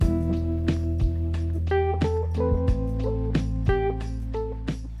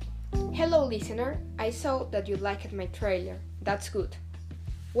listener, I saw that you liked my trailer. That's good.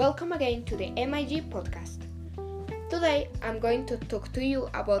 Welcome again to the MIG podcast. Today, I'm going to talk to you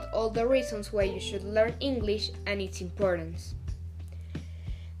about all the reasons why you should learn English and its importance.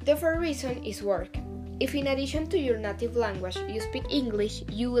 The first reason is work. If in addition to your native language you speak English,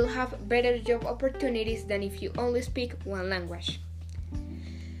 you will have better job opportunities than if you only speak one language.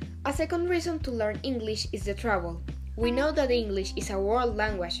 A second reason to learn English is the travel. We know that English is a world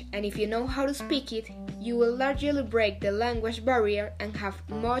language, and if you know how to speak it, you will largely break the language barrier and have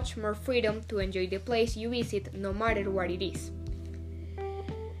much more freedom to enjoy the place you visit, no matter what it is.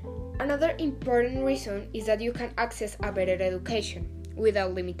 Another important reason is that you can access a better education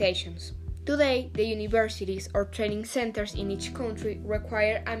without limitations. Today, the universities or training centers in each country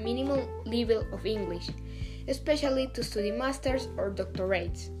require a minimum level of English, especially to study masters or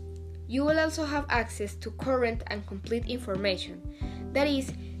doctorates. You will also have access to current and complete information. That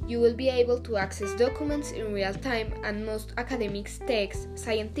is, you will be able to access documents in real time and most academic texts,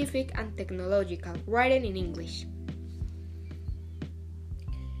 scientific and technological, written in English.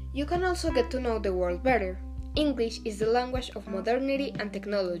 You can also get to know the world better. English is the language of modernity and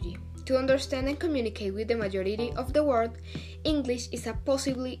technology. To understand and communicate with the majority of the world, English is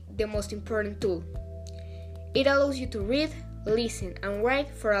possibly the most important tool. It allows you to read, listen, and write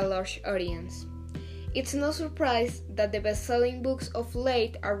for a large audience. It's no surprise that the best-selling books of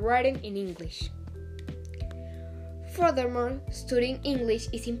late are written in English. Furthermore, studying English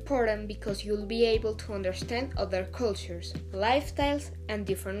is important because you'll be able to understand other cultures, lifestyles, and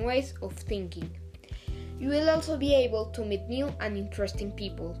different ways of thinking. You will also be able to meet new and interesting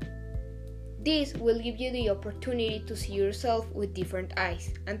people. This will give you the opportunity to see yourself with different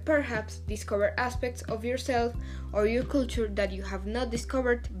eyes and perhaps discover aspects of yourself or your culture that you have not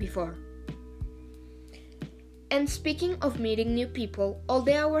discovered before. And speaking of meeting new people, all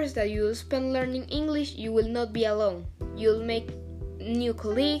the hours that you will spend learning English, you will not be alone. You'll make new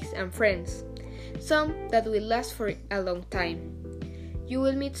colleagues and friends, some that will last for a long time. You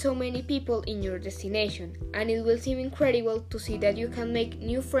will meet so many people in your destination, and it will seem incredible to see that you can make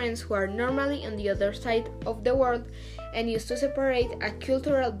new friends who are normally on the other side of the world and used to separate a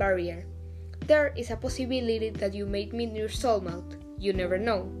cultural barrier. There is a possibility that you may meet your soulmate. You never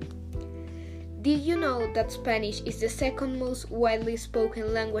know. Did you know that Spanish is the second most widely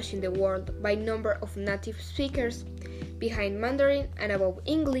spoken language in the world by number of native speakers, behind Mandarin and above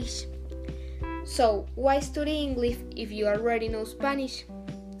English? So, why study English if you already know Spanish?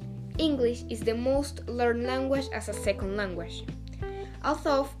 English is the most learned language as a second language.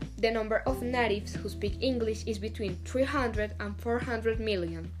 Although the number of natives who speak English is between 300 and 400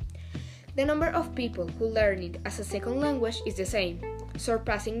 million, the number of people who learn it as a second language is the same,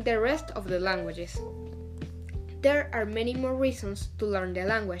 surpassing the rest of the languages. There are many more reasons to learn the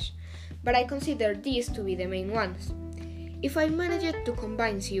language, but I consider these to be the main ones. If I managed to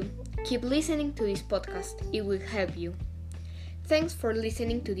convince you, keep listening to this podcast, it will help you. Thanks for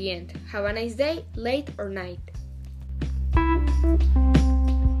listening to the end. Have a nice day, late or night.